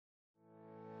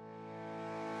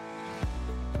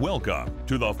Welcome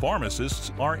to The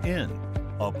Pharmacists Are In,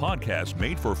 a podcast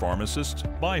made for pharmacists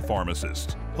by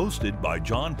pharmacists, hosted by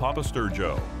John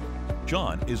Papasturjo.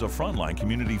 John is a frontline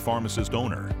community pharmacist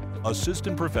owner,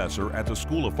 assistant professor at the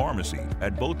School of Pharmacy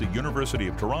at both the University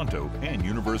of Toronto and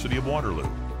University of Waterloo,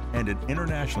 and an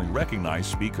internationally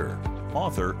recognized speaker,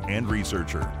 author, and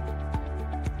researcher.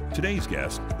 Today's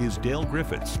guest is Dale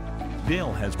Griffiths.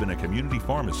 Dale has been a community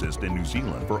pharmacist in New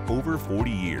Zealand for over 40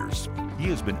 years. He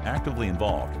has been actively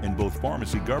involved in both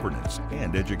pharmacy governance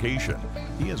and education.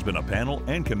 He has been a panel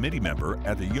and committee member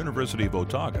at the University of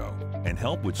Otago and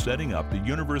helped with setting up the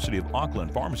University of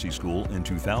Auckland Pharmacy School in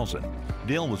 2000.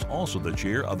 Dale was also the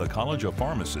chair of the College of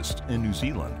Pharmacists in New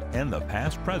Zealand and the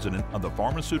past president of the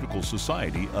Pharmaceutical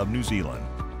Society of New Zealand.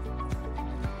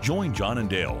 Join John and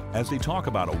Dale as they talk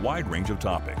about a wide range of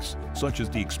topics, such as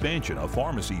the expansion of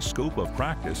pharmacy's scope of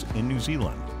practice in New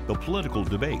Zealand, the political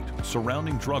debate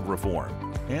surrounding drug reform,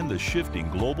 and the shifting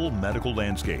global medical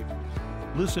landscape.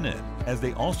 Listen in as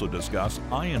they also discuss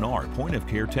INR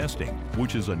point-of-care testing,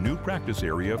 which is a new practice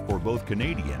area for both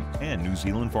Canadian and New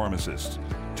Zealand pharmacists.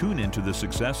 Tune into the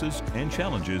successes and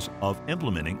challenges of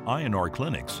implementing INR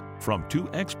clinics from two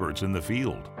experts in the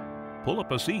field. Pull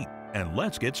up a seat and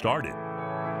let's get started.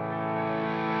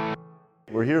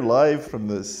 We're here live from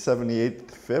the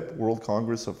 78th FIP, World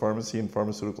Congress of Pharmacy and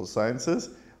Pharmaceutical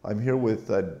Sciences. I'm here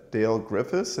with Dale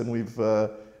Griffiths, and we've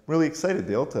really excited,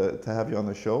 Dale, to have you on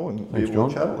the show and be able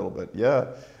to chat a little bit. Yeah,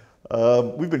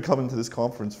 we've been coming to this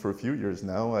conference for a few years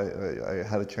now. I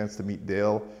had a chance to meet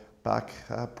Dale back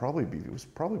it was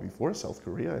probably before South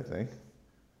Korea, I think.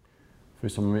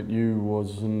 First time I met you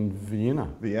was in Vienna.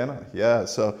 Vienna, yeah.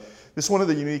 So this is one of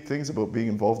the unique things about being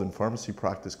involved in pharmacy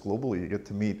practice globally. You get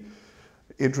to meet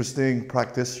interesting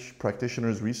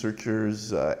practitioners,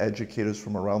 researchers, educators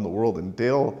from around the world. And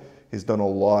Dale has done a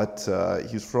lot.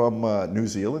 He's from New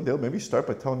Zealand. Dale, maybe start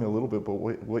by telling me a little bit about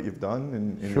what you've done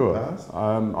in your past.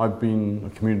 I've been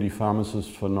a community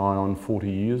pharmacist for nigh on 40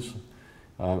 years.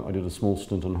 I did a small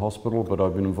stint in hospital, but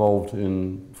I've been involved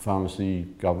in pharmacy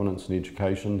governance and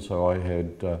education. So I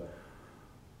had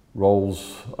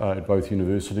roles at both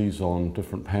universities on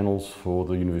different panels for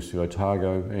the University of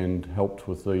Otago and helped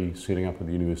with the setting up of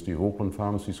the University of Auckland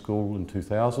Pharmacy School in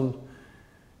 2000.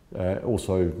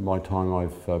 Also, my time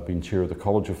I've been chair of the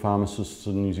College of Pharmacists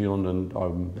in New Zealand, and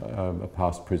I'm a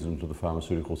past president of the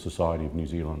Pharmaceutical Society of New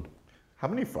Zealand. How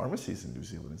many pharmacies in New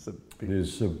Zealand?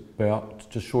 There's about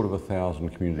just short of 1,000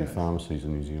 community pharmacies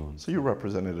in New Zealand. So you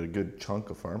represented a good chunk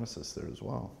of pharmacists there as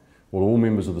well. Well, all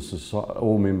members of the society,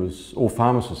 all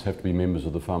pharmacists have to be members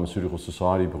of the Pharmaceutical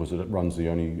Society because it runs the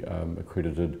only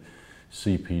accredited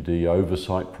CPD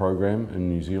oversight program in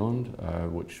New Zealand,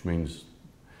 which means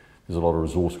there's a lot of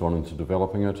resource gone into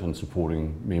developing it and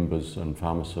supporting members and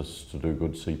pharmacists to do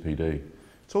good CPD.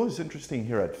 It's always interesting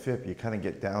here at FIP, you kind of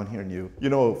get down here and you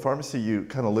know, pharmacy, you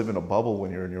kind of live in a bubble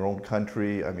when you're in your own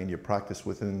country. I mean, you practice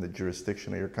within the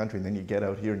jurisdiction of your country, and then you get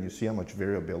out here and you see how much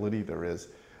variability there is.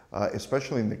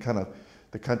 Especially in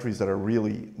the countries that are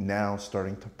really now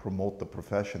starting to promote the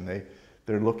profession.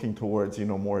 They're looking towards, you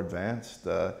know, more advanced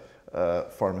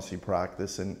pharmacy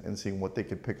practice and seeing what they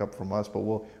could pick up from us. But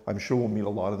I'm sure we'll meet a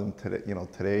lot of them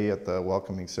today at the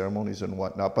welcoming ceremonies and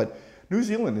whatnot. But New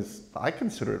Zealand is, I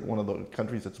consider it one of the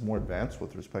countries that's more advanced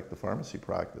with respect to pharmacy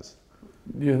practice.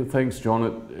 Yeah, thanks,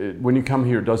 John. When you come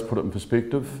here, it does put it in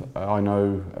perspective. I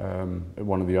know at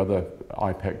one of the other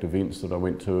IPACT events that I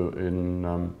went to in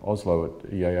Oslo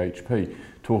at EAHP,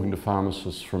 talking to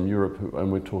pharmacists from Europe,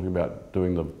 and we're talking about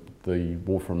doing the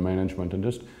warfarin management and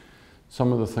just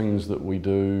some of the things that we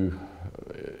do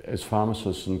as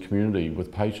pharmacists in community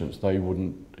with patients, they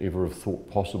wouldn't ever have thought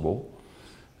possible.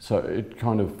 So it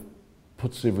kind of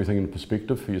puts everything in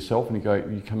perspective for yourself, and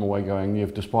you come away going, yeah,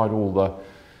 despite all the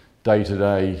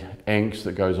day-to-day angst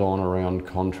that goes on around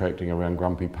contracting, around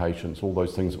grumpy patients, all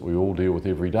those things that we all deal with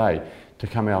every day, to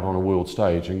come out on a world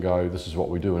stage and go, this is what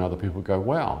we do, and other people go,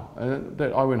 wow. And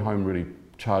I went home really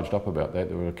charged up about that.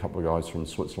 There were a couple of guys from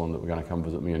Switzerland that were going to come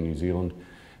visit me in New Zealand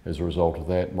as a result of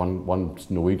that. One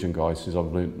Norwegian guy says,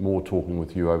 I've learnt more talking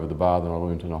with you over the bar than I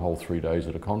learnt in a whole 3 days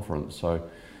at a conference. So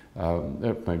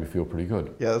that made me feel pretty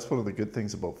good. Yeah, that's one of the good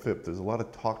things about FIP. There's a lot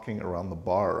of talking around the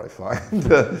bar, I find,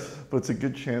 but it's a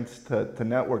good chance to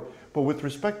network. But with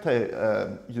respect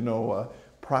to,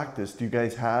 practice, do you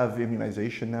guys have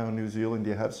immunization now in New Zealand? Do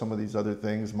you have some of these other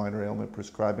things, minor ailment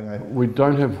prescribing? We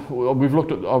don't have, we've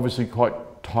looked at obviously quite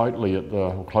closely at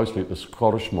the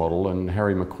Scottish model, and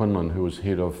Harry McQuinlan, who was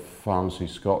head of Pharmacy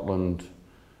Scotland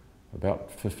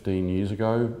about 15 years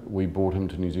ago, we brought him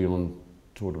to New Zealand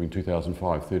would have been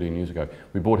 2005, 13 years ago.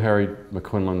 We brought Harry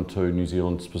McQuinlan to New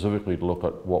Zealand specifically to look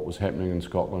at what was happening in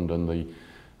Scotland and the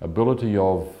ability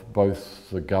of both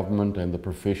the government and the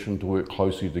profession to work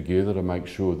closely together to make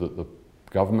sure that the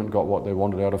government got what they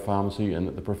wanted out of pharmacy and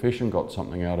that the profession got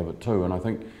something out of it too. And I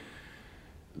think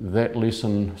that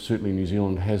lesson, certainly New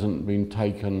Zealand, hasn't been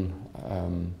taken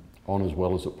on as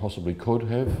well as it possibly could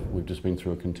have. We've just been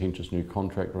through a contentious new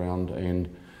contract round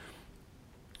and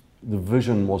the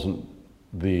vision wasn't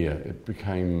there. It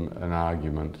became an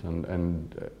argument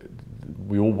and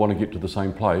we all want to get to the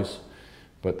same place,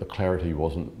 but the clarity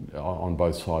wasn't on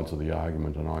both sides of the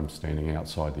argument, and I'm standing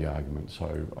outside the argument,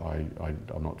 so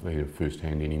I'm not there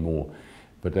firsthand anymore.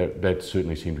 But that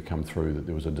certainly seemed to come through, that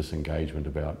there was a disengagement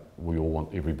about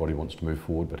everybody wants to move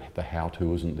forward, but the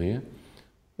how-to isn't there.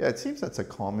 Yeah, it seems that's a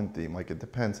common theme. Like, it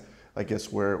depends, I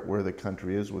guess, where the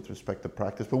country is with respect to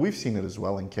practice, but we've seen it as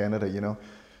well in Canada, you know.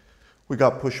 We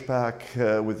got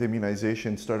pushback with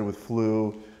immunization, started with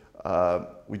flu.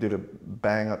 We did a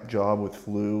bang-up job with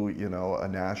flu, you know,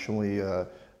 nationally,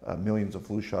 millions of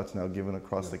flu shots now given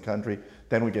across the country.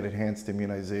 Then we get enhanced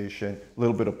immunization, a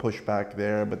little bit of pushback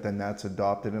there, but then that's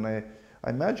adopted. And I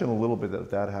imagine a little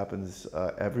bit that happens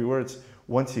everywhere. It's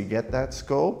once you get that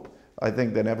scope, I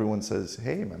think then everyone says,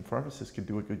 hey man, pharmacists could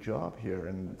do a good job here.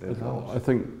 And I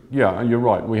think, yeah, and you're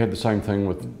right. We had the same thing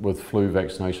with flu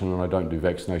vaccination, and I don't do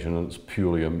vaccination, and it's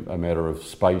purely a matter of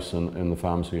space in the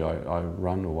pharmacy I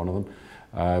run, or one of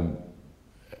them,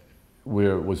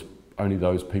 where it was only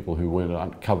those people who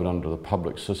weren't covered under the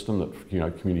public system that, you know,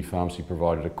 community pharmacy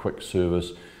provided a quick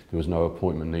service. There was no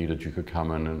appointment needed. You could come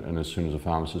in and as soon as a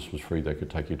pharmacist was free, they could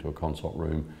take you to a consult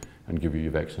room and give you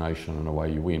your vaccination, and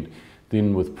away you went.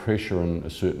 Then with pressure in a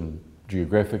certain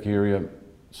geographic area,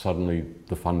 suddenly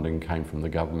the funding came from the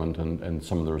government and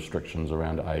some of the restrictions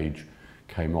around age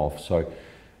came off. So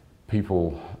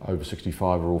people over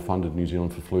 65 are all funded in New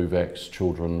Zealand for flu vax.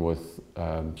 Children with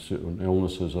certain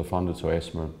illnesses are funded, so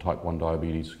asthma, type 1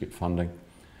 diabetes get funding.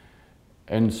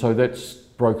 And so that's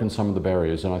broken some of the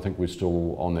barriers, and I think we're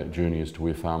still on that journey as to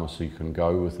where pharmacy can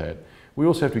go with that. We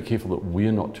also have to be careful that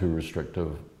we're not too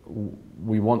restrictive.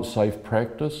 We want safe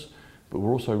practice, but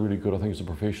we're also really good, I think, as a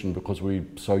profession, because we're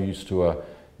so used to a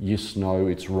yes, no,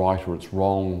 it's right or it's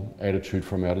wrong attitude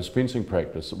from our dispensing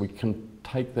practice that we can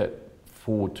take that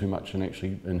forward too much and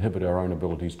actually inhibit our own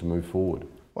abilities to move forward.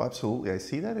 Well, absolutely. I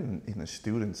see that in the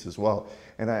students as well.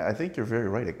 And I think you're very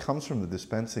right. It comes from the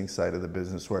dispensing side of the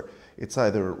business where it's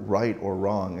either right or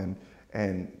wrong.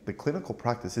 And the clinical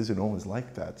practice isn't always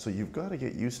like that. So you've got to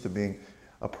get used to being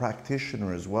a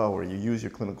practitioner as well, where you use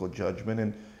your clinical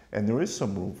judgment and there is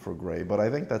some room for gray, but I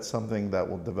think that's something that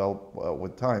will develop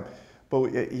with time.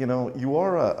 But you know, you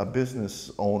are a business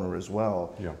owner as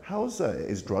well. Yeah.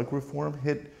 Is drug reform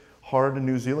hit hard in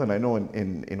New Zealand? I know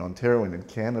in Ontario and in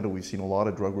Canada, we've seen a lot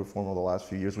of drug reform over the last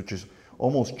few years, which has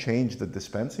almost changed the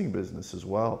dispensing business as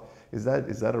well. Is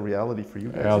that a reality for you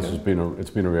guys? Ours has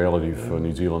been a reality for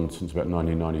New Zealand since about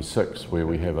 1996, where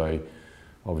we have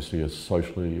obviously a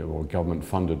socially or government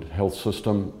funded health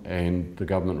system, and the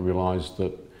government realised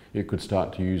that it could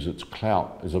start to use its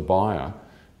clout as a buyer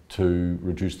to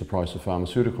reduce the price of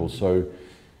pharmaceuticals. So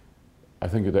I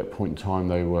think at that point in time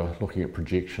they were looking at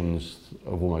projections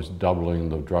of almost doubling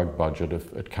the drug budget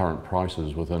at current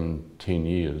prices within 10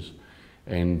 years.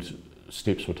 And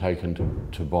steps were taken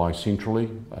to buy centrally,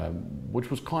 which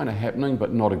was kind of happening,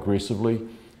 but not aggressively.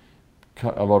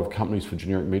 A lot of companies for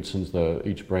generic medicines,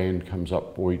 each brand comes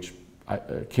up, or each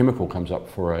chemical comes up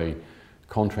for a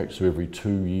contract, so every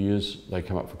 2 years they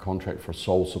come up for contract for a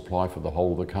sole supply for the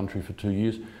whole of the country for 2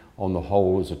 years. On the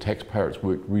whole, as a taxpayer, it's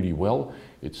worked really well.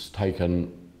 It's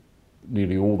taken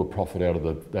nearly all the profit out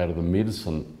of the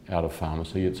medicine out of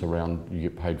pharmacy. It's around, you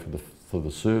get paid for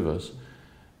the service,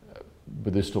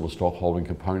 but there's still a stock holding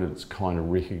component. It's kind of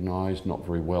recognised, not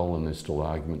very well, and there's still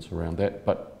arguments around that.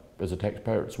 But as a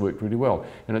taxpayer, it's worked really well,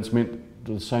 and it's meant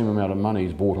the same amount of money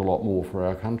is bought a lot more for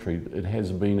our country. It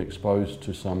has been exposed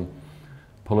to some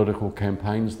political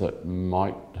campaigns that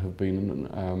might have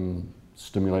been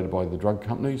stimulated by the drug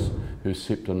companies.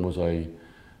 Herceptin was a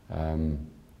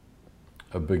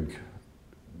big,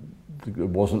 it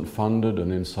wasn't funded,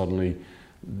 and then suddenly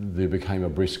there became a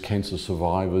breast cancer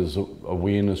survivors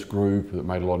awareness group that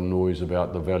made a lot of noise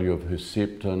about the value of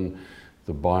Herceptin.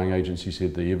 The buying agency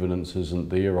said the evidence isn't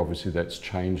there. Obviously that's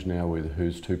changed now, where the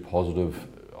HERS2 positive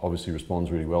obviously responds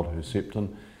really well to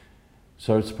Herceptin.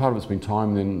 So it's part of it's been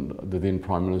time. Then the then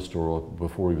Prime Minister, or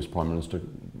before he was Prime Minister,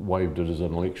 waved it as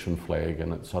an election flag,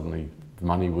 and it suddenly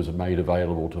money was made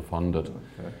available to fund it.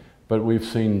 Okay. But we've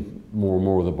seen more and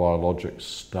more of the biologics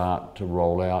start to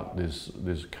roll out.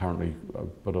 There's currently a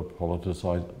bit of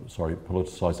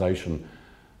politicization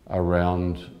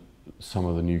around some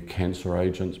of the new cancer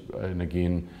agents, and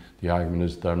again, the argument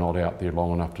is they're not out there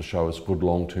long enough to show us good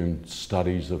long-term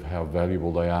studies of how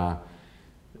valuable they are.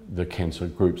 The cancer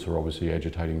groups are obviously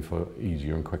agitating for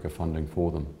easier and quicker funding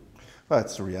for them.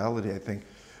 That's the reality, I think.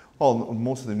 Well,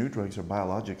 most of the new drugs are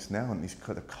biologics now, and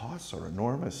the costs are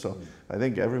enormous. So I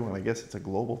think everyone, I guess it's a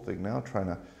global thing now, trying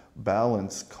to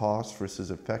balance cost versus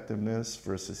effectiveness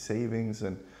versus savings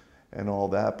and all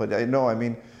that. But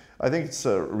I think it's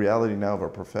a reality now of our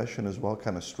profession as well,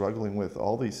 kind of struggling with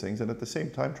all these things, and at the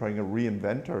same time trying to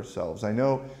reinvent ourselves. I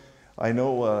know,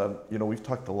 we've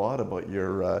talked a lot about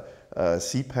your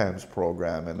CPAMS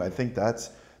program, and I think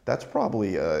that's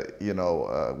probably,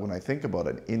 when I think about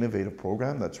an innovative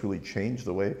program that's really changed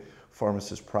the way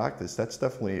pharmacists practice, that's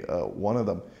definitely one of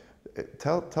them.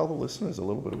 Tell the listeners a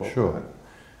little bit about that.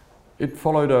 It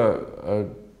followed a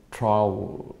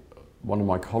trial one of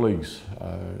my colleagues,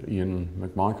 Ian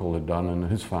McMichael, had done in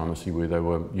his pharmacy, where they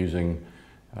were using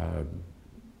a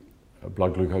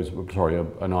blood glucose,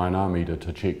 an INR meter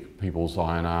to check people's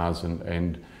INRs,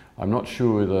 and I'm not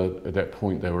sure whether at that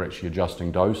point they were actually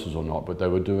adjusting doses or not, but they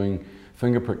were doing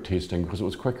finger prick testing because it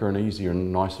was quicker and easier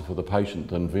and nicer for the patient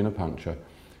than venipuncture.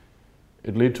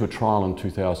 It led to a trial in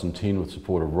 2010 with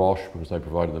support of Roche, because they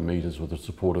provided the meters with the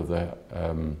support of the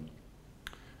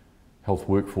Health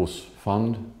Workforce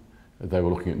Fund. They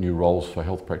were looking at new roles for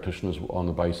health practitioners on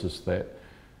the basis that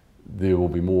there will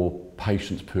be more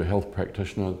patients per health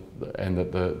practitioner, and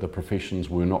that the professions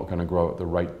were not going to grow at the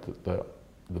rate that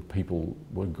the people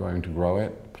were going to grow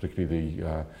at, particularly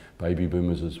the baby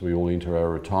boomers, as we all enter our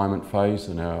retirement phase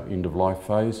and our end of life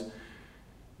phase.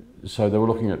 So they were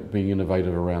looking at being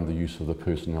innovative around the use of the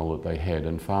personnel that they had,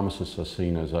 and pharmacists are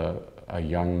seen as a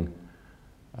young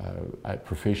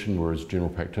profession, whereas general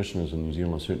practitioners in New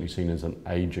Zealand are certainly seen as an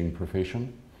ageing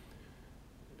profession.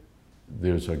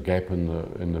 There's a gap in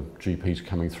the GPs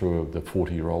coming through of the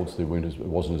 40-year-olds. It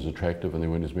wasn't as attractive, and there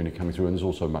weren't as many coming through, and there's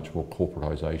also much more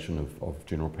corporatisation of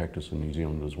general practice in New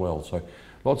Zealand as well. So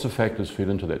lots of factors fed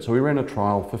into that. So we ran a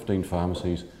trial, 15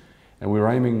 pharmacies, and we were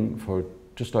aiming for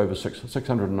just over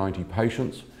 690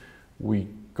 patients. We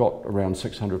got around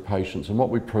 600 patients, and what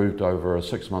we proved over a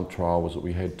 6-month trial was that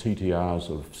we had TTRs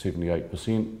of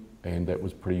 78%, and that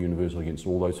was pretty universal against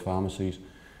all those pharmacies.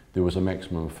 There was a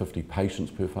maximum of 50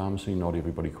 patients per pharmacy. Not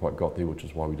everybody quite got there, which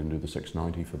is why we didn't do the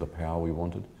 690 for the power we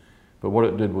wanted. But what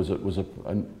it did was it was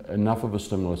enough of a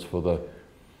stimulus for the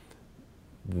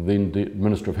then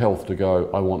Minister of Health to go,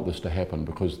 I want this to happen,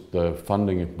 because the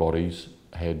funding bodies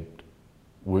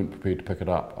weren't prepared to pick it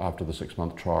up after the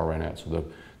 6-month trial ran out. So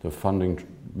the funding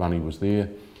money was there.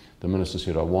 The Minister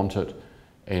said, I want it.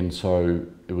 And so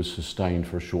it was sustained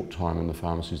for a short time in the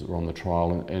pharmacies that were on the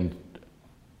trial. And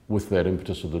with that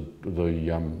impetus of the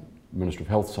Minister of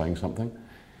Health saying something,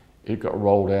 it got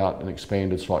rolled out and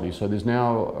expanded slightly. So there's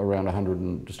now around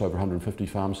just over 150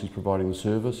 pharmacies providing the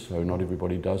service, so not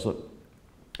everybody does it.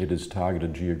 It is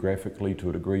targeted geographically to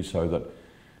a degree so that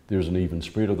there's an even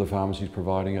spread of the pharmacies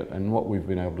providing it. And what we've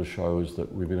been able to show is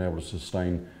that we've been able to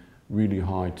sustain really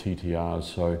high TTRs.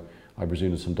 So I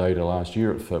presented some data last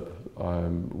year at FIP.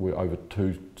 Over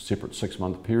 2 separate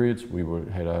 6-month periods, we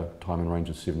had a time in range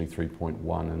of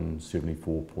 73.1 and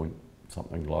 74 point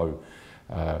something low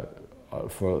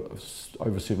for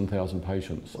over 7,000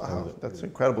 patients. Wow, that's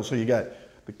incredible. So you got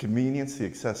the convenience, the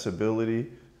accessibility,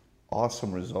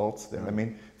 awesome results there. I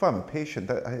mean, if I'm a patient,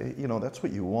 that's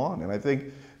what you want. And I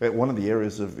think that one of the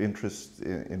areas of interest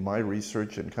in my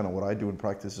research and kind of what I do in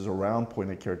practice is around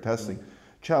point-of-care testing.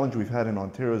 Challenge we've had in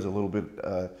Ontario is a little bit,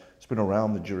 it's been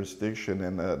around the jurisdiction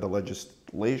and the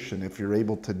legislation, if you're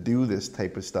able to do this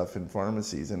type of stuff in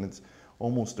pharmacies, and it's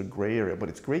almost a gray area. But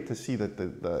it's great to see that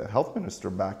the health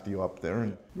minister backed you up there.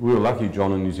 And we were lucky,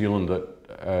 John, in New Zealand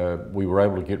that we were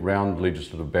able to get round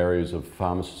legislative barriers of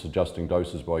pharmacists adjusting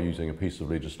doses by using a piece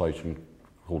of legislation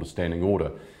called a standing order.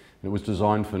 And it was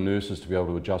designed for nurses to be able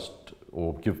to adjust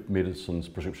or give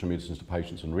prescription medicines to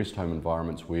patients in rest home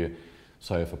environments where,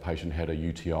 say, if a patient had a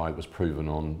UTI that was proven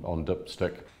on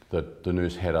dipstick, that the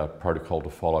nurse had a protocol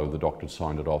to follow, the doctor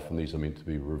signed it off, and these are meant to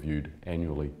be reviewed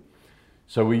annually.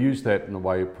 So we used that in a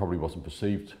way it probably wasn't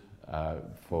perceived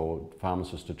for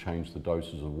pharmacists to change the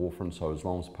doses of warfarin. So as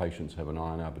long as patients have an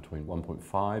INR between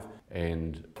 1.5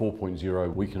 and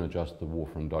 4.0, we can adjust the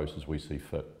warfarin dose as we see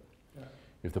fit. Yeah.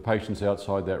 If the patient's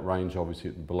outside that range,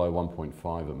 obviously below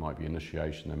 1.5, it might be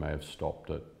initiation, they may have stopped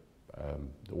it.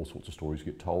 All sorts of stories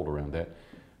get told around that.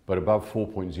 But above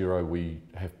 4.0, we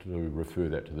have to refer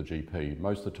that to the GP.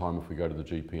 Most of the time, if we go to the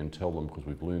GP and tell them, because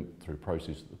we've learnt through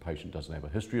process that the patient doesn't have a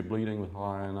history of bleeding with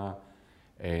high INR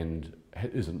and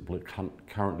isn't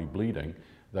currently bleeding,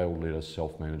 they'll let us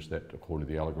self-manage that according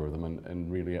to the algorithm,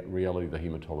 and really, reality the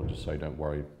haematologists say don't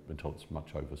worry until it's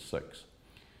much over 6.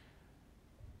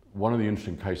 One of the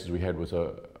interesting cases we had was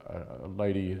a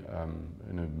lady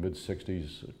in her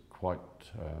mid-60s, quite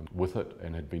with it,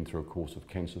 and had been through a course of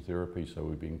cancer therapy, so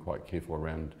we've been quite careful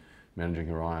around managing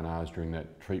her INRs during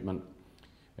that treatment.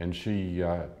 And she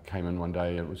came in one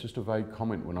day, and it was just a vague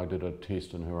comment when I did a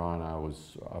test, and her INR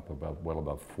was up well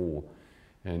above 4.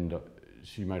 And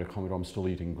she made a comment, I'm still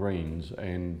eating greens,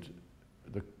 and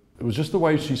it was just the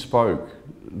way she spoke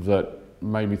that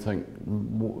made me think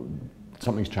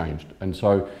something's changed. And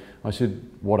so I said,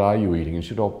 what are you eating? And she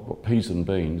said, oh, peas and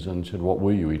beans. And she said, what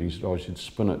were you eating? She said, oh, I said,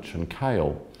 spinach and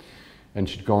kale. And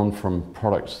she'd gone from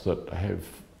products that have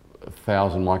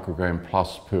 1,000 microgram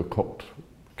plus per cooked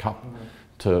cup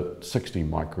to 60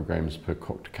 micrograms per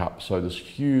cooked cup. So this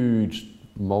huge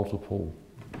multiple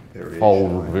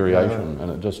fold variation,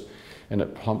 and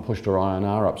it pushed her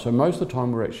INR up. So most of the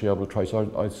time we're actually able to trace,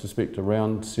 I suspect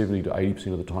around 70 to 80%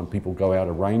 of the time people go out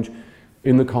of range.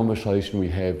 In the conversation we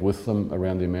have with them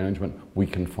around their management, we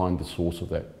can find the source of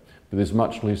that. But there's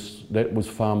much less, that was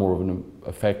far more of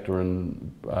a factor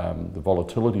in the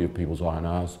volatility of people's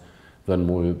INRs than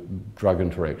were drug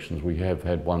interactions. We have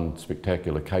had one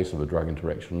spectacular case of a drug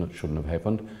interaction that shouldn't have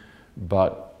happened.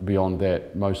 But beyond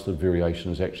that, most of the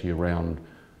variation is actually around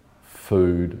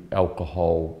food,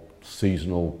 alcohol,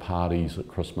 seasonal parties at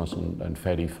Christmas and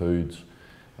fatty foods.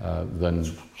 Yeah,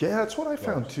 that's what I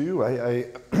found too. I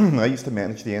used to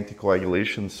manage the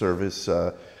anticoagulation service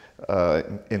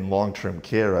in long-term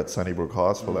care at Sunnybrook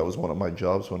Hospital. That was one of my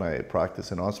jobs when I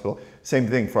practiced in hospital. Same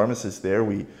thing, pharmacists there.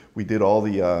 We did all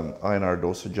the INR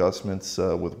dose adjustments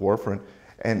with warfarin,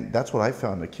 and that's what I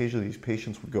found. Occasionally these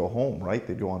patients would go home, right?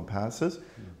 They'd go on passes.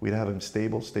 We'd have them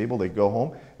stable, they'd go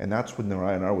home, and that's when their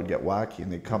INR would get wacky,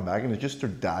 and they'd come back, and it's just their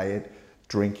diet,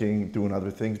 drinking, doing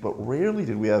other things, but rarely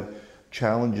did we have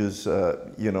challenges,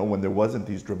 when there wasn't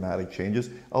these dramatic changes,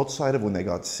 outside of when they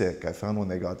got sick. I found when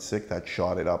they got sick, that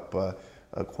shot it up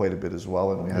quite a bit as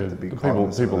well, and we had to be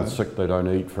cognizant people of that. Sick, they don't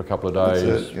eat for a couple of days,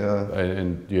 That's it, yeah.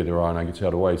 and their INR gets out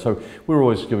of the way. So we're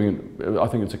always giving, I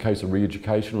think it's a case of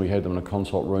re-education. We had them in a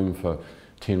consult room for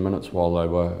 10 minutes while they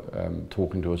were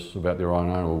talking to us about their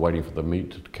INR, and we're waiting for the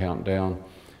meat to count down.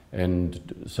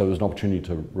 And so there's an opportunity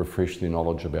to refresh their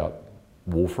knowledge about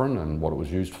warfarin and what it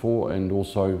was used for, and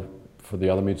also for the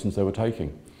other medicines they were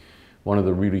taking. One of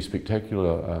the really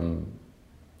spectacular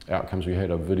outcomes, we had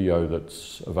a video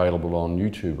that's available on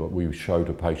YouTube that we show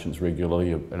to patients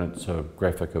regularly, and it's a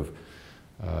graphic of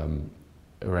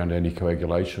around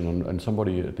anticoagulation, and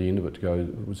somebody at the end of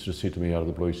it was just said to me out of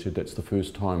the blue, said, that's the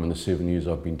first time in the 7 years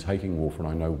I've been taking warfarin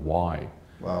I know why.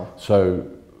 Wow. So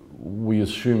we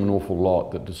assume an awful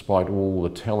lot that despite all the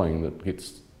telling that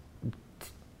gets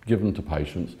given to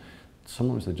patients,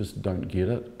 sometimes they just don't get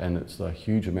it, and it's a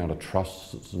huge amount of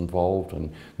trust that's involved.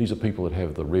 And these are people that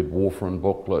have the red warfarin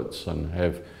booklets and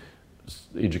have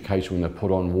education when they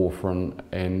put on warfarin,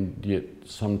 and yet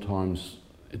sometimes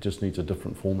it just needs a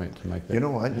different format to make that. You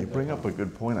know what, you bring up a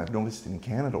good point. I've noticed in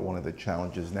Canada, one of the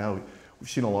challenges now, we've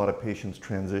seen a lot of patients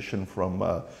transition from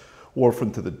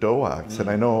warfarin to the DOACs,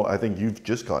 and I think you've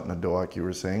just gotten a DOAC, you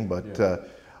were saying, but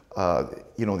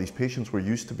these patients were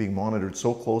used to being monitored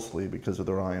so closely because of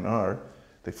their INR,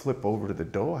 they flip over to the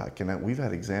DOAC, and we've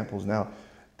had examples now,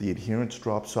 the adherence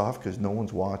drops off because no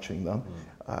one's watching them.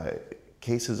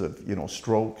 Cases of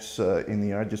strokes in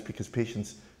the ER just because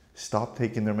patients stop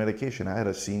taking their medication. I had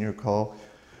a senior call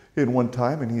in one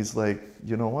time, and he's like,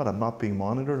 you know what, I'm not being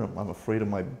monitored, I'm afraid of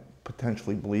my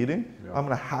potentially bleeding. Yeah. I'm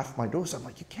gonna half my dose. I'm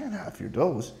like, you can't half your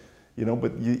dose,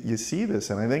 but you see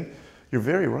this, and I think you're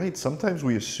very right. Sometimes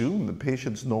we assume the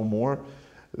patients know more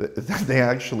than they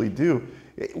actually do.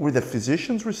 Were the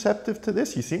physicians receptive to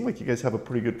this? You seem like you guys have a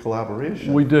pretty good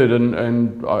collaboration. We did,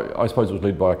 and I suppose it was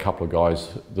led by a couple of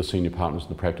guys, the senior partners in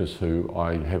the practice, who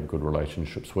I have good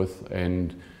relationships with,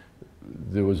 and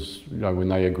there was, when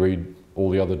they agreed,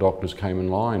 all the other doctors came in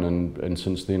line, and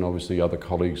since then, obviously, other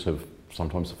colleagues have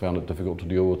sometimes found it difficult to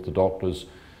deal with the doctors.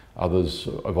 Others,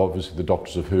 obviously, the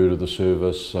doctors have heard of the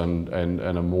service and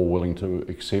are more willing to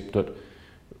accept it.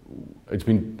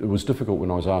 It was difficult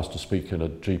when I was asked to speak at a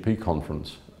GP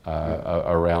conference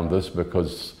around this,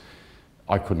 because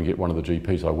I couldn't get one of the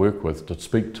GPs I work with to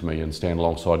speak to me and stand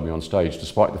alongside me on stage,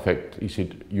 despite the fact he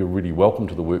said, you're really welcome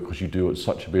to the work because you do it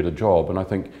such a better job. And I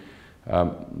think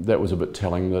that was a bit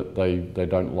telling, that they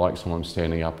don't like someone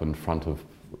standing up in front of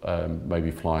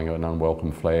maybe flying an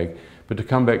unwelcome flag. But to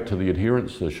come back to the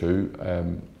adherence issue,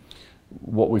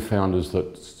 what we found is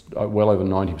that well over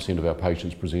 90% of our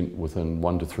patients present within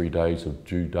 1 to 3 days of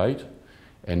due date,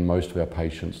 and most of our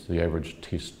patients, the average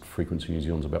test frequency in New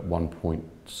Zealand is about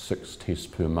 1.6 tests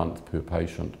per month per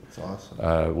patient. That's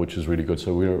awesome. Which is really good.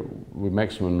 So we're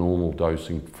maximum normal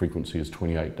dosing frequency is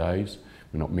 28 days.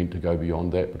 We're not meant to go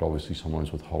beyond that, but obviously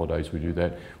sometimes with holidays we do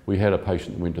that. We had a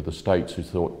patient that went to the States who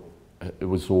thought it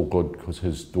was all good because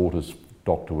his daughter's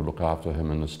doctor would look after him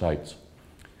in the States.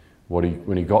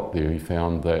 When he got there, he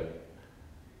found that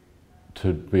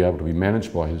to be able to be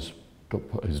managed by his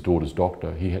daughter's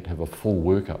doctor, he had to have a full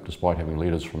workup, despite having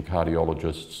letters from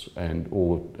cardiologists and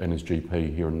his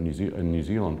GP here in New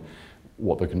Zealand,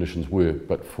 what the conditions were.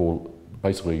 But for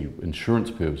basically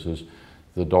insurance purposes,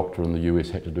 the doctor in the US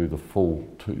had to do the full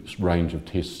range of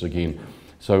tests again.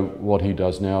 So what he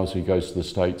does now is he goes to the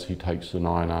States, he takes an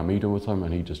INR meter with him,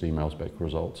 and he just emails back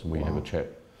results, and we have a chat.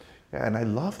 Yeah, and I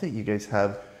love that you guys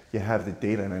have the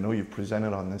data, and I know you've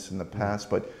presented on this in the past,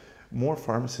 but more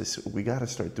pharmacists, we got to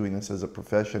start doing this as a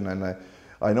profession. And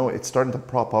I know it's starting to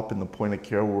prop up in the point of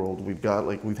care world.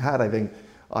 We've had, I think,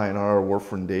 INR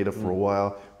warfarin data for a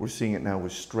while. We're seeing it now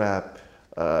with strep,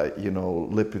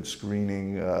 lipid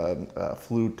screening,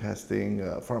 flu testing,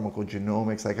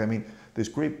 pharmacogenomics. Like, I mean, there's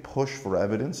great push for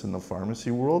evidence in the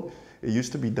pharmacy world. It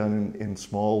used to be done in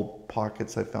small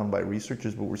pockets, I found, by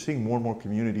researchers, but we're seeing more and more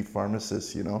community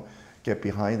pharmacists, get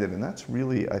behind it. And that's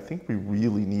really, I think we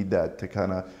really need that to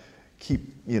kind of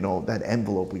keep, that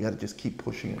envelope. We got to just keep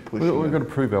pushing and pushing. We've got to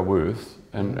prove our worth,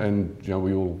 and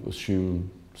we all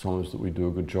assume sometimes that we do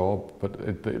a good job, but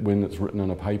when it's written in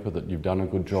a paper that you've done a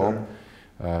good job. Sure.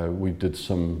 We did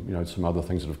some other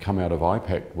things that have come out of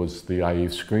IPAC was the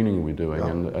AF screening we're doing,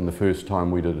 and the first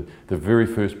time we did, the very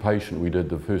first patient we did,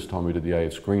 the first time we did the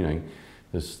AF screening,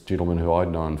 this gentleman who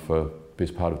I'd known for the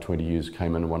best part of 20 years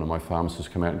came in, and one of my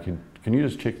pharmacists came out and can you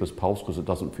just check this pulse because it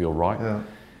doesn't feel right? Yeah.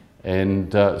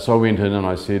 And so I went in and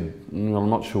I said, well, I'm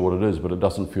not sure what it is, but it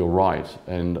doesn't feel right.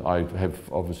 And I have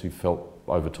obviously felt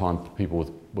over time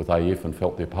people with AF and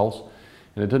felt their pulse.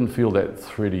 And it didn't feel that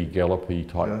thready, gallopy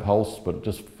type pulse, but it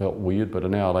just felt weird. But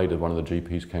an hour later, one of the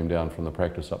GPs came down from the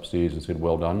practice upstairs and said,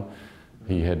 well done.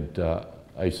 He had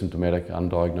asymptomatic,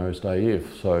 undiagnosed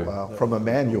AF. So wow, from a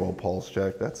manual pulse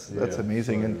check, that's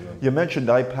amazing. And you mentioned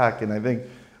IPAC, and I think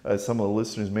some of the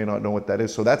listeners may not know what that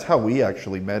is. So that's how we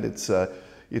actually met. It's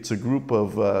a group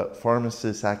of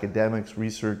pharmacists, academics,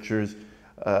 researchers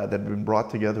that have been brought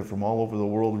together from all over the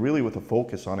world, really with a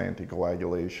focus on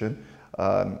anticoagulation.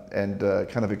 And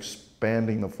kind of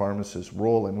expanding the pharmacist's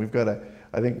role. And we've got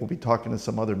I think we'll be talking to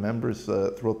some other members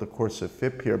throughout the course of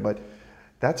FIP here, but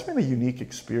that's been a unique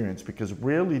experience because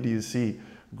rarely do you see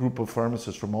a group of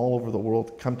pharmacists from all over the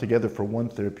world come together for one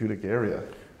therapeutic area.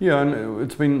 Yeah, and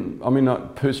it's been,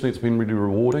 personally it's been really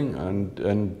rewarding, and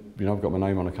I've got my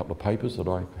name on a couple of papers that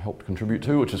I helped contribute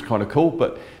to, which is kind of cool,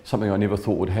 but something I never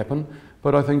thought would happen.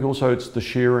 But I think also it's the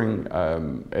sharing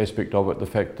aspect of it, the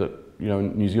fact that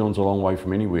New Zealand's a long way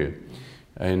from anywhere,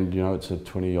 and it's a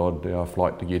 20-odd hour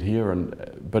flight to get here.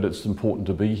 But it's important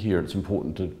to be here. It's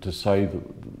important to say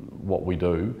what we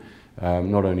do,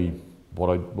 not only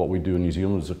what we do in New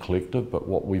Zealand as a collective, but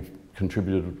what we've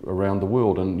contributed around the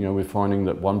world. And we're finding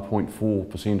that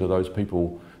 1.4% of those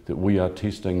people that we are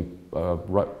testing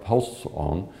pulse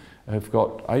on have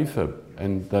got AFib,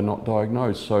 and they're not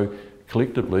diagnosed. So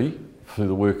collectively, through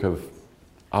the work of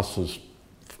us as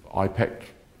IPAC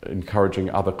encouraging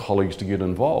other colleagues to get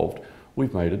involved,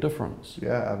 we've made a difference.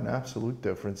 Yeah, an absolute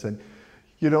difference. And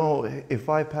if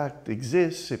IPAC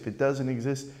exists, if it doesn't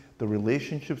exist, the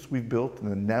relationships we've built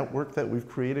and the network that we've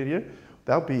created here,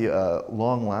 that'll be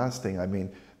long lasting. I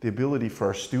mean, the ability for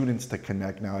our students to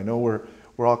connect now. I know we're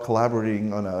all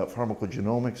collaborating on a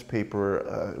pharmacogenomics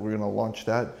paper. We're going to launch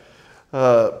that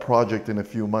project in a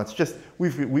few months. Just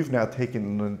we've now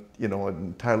taken an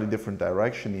entirely different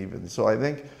direction even. So I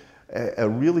think a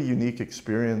really unique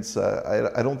experience.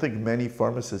 I don't think many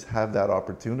pharmacists have that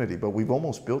opportunity, but we've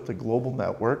almost built a global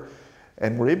network,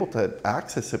 and we're able to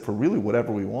access it for really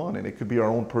whatever we want. And it could be our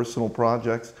own personal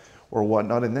projects or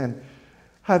whatnot. And then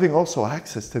having also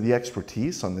access to the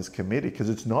expertise on this committee, because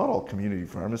it's not all community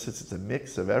pharmacists, it's a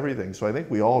mix of everything. So I think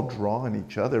we all draw on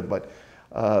each other. But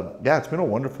it's been a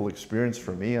wonderful experience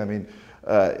for me. I mean,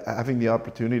 having the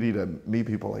opportunity to meet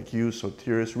people like you,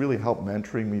 Sotiris, really helped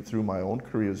mentoring me through my own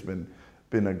career has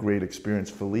been a great experience.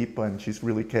 Philippa, and she's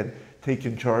really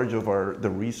taken charge of the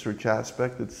research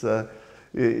aspect.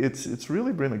 It's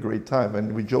really been a great time,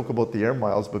 and we joke about the air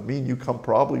miles, but me and you come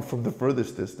probably from the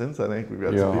furthest distance. I think we've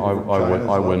got some people from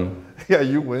China. I win. Yeah,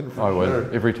 you win. I win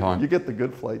every time. You get the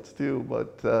good flights too,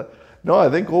 but no, I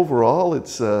think overall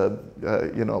it's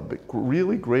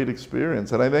really great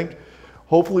experience, and I think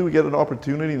hopefully we get an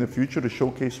opportunity in the future to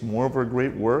showcase more of our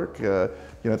great work.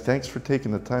 Thanks for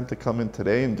taking the time to come in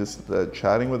today and just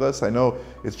chatting with us. I know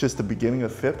it's just the beginning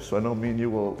of FIP, so I know me and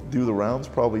you will do the rounds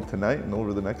probably tonight and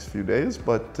over the next few days,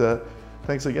 but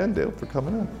thanks again, Dale, for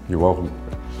coming in. You're welcome.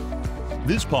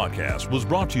 This podcast was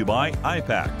brought to you by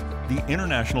IPACT, the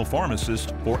International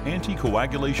Pharmacist for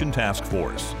Anticoagulation Task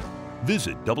Force.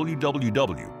 Visit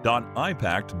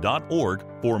www.ipact.org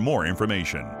for more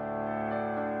information.